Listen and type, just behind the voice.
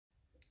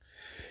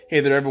Hey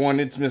there everyone,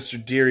 it's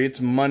Mr. Deary. It's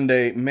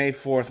Monday, May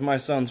 4th. My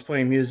son's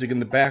playing music in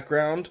the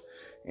background,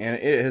 and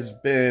it has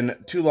been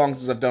too long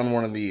since I've done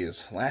one of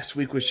these. Last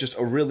week was just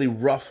a really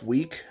rough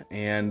week,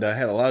 and I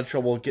had a lot of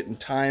trouble getting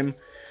time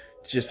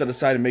to just set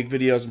aside and make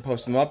videos and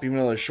post them up. Even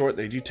though they're short,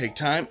 they do take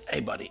time.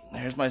 Hey buddy,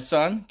 there's my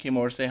son. Came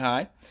over to say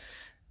hi.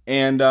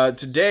 And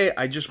today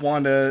I just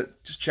wanted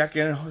to check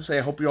in and say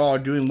I hope you all are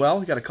doing well.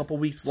 We got a couple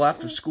weeks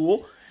left of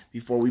school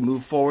before we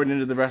move forward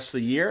into the rest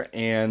of the year,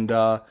 and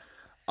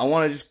I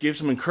want to just give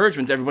some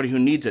encouragement to everybody who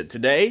needs it.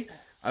 Today,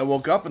 I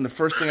woke up and the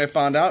first thing I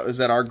found out is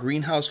that our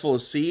greenhouse full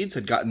of seeds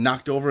had gotten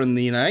knocked over in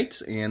the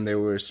night and they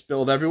were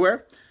spilled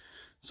everywhere.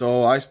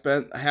 So I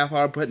spent a half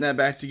hour putting that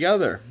back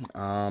together.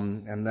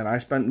 And then I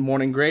spent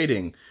morning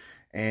grading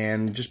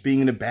and just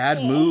being in a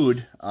bad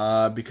mood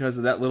because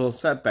of that little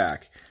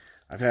setback.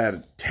 I've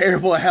had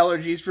terrible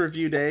allergies for a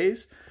few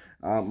days.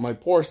 My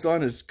poor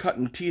son is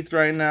cutting teeth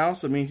right now,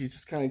 so it means he's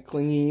just kind of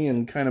clingy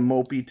and kind of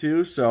mopey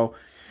too. So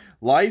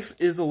life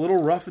is a little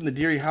rough in the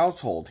Deary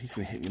household. He's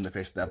going to hit me in the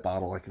face with that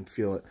bottle. I can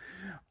feel it.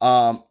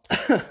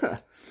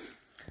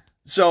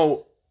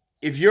 So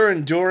if you're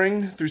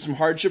enduring through some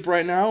hardship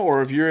right now,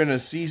 or if you're in a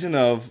season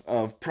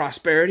of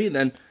prosperity,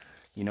 then,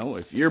 you know,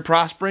 if you're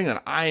prospering, then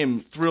I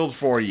am thrilled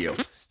for you.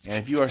 And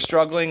if you are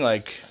struggling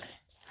like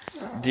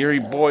Deary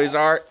boys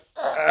are,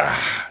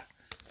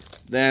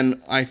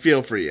 then I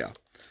feel for you.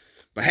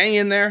 But hang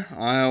in there.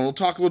 We'll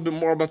talk a little bit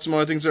more about some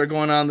other things that are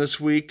going on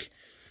this week.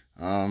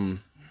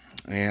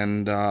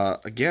 And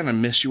again, I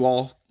miss you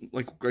all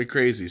like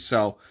crazy.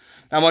 So,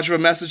 not much of a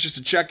message, just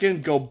to check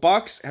in. Go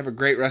Bucks. Have a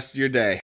great rest of your day.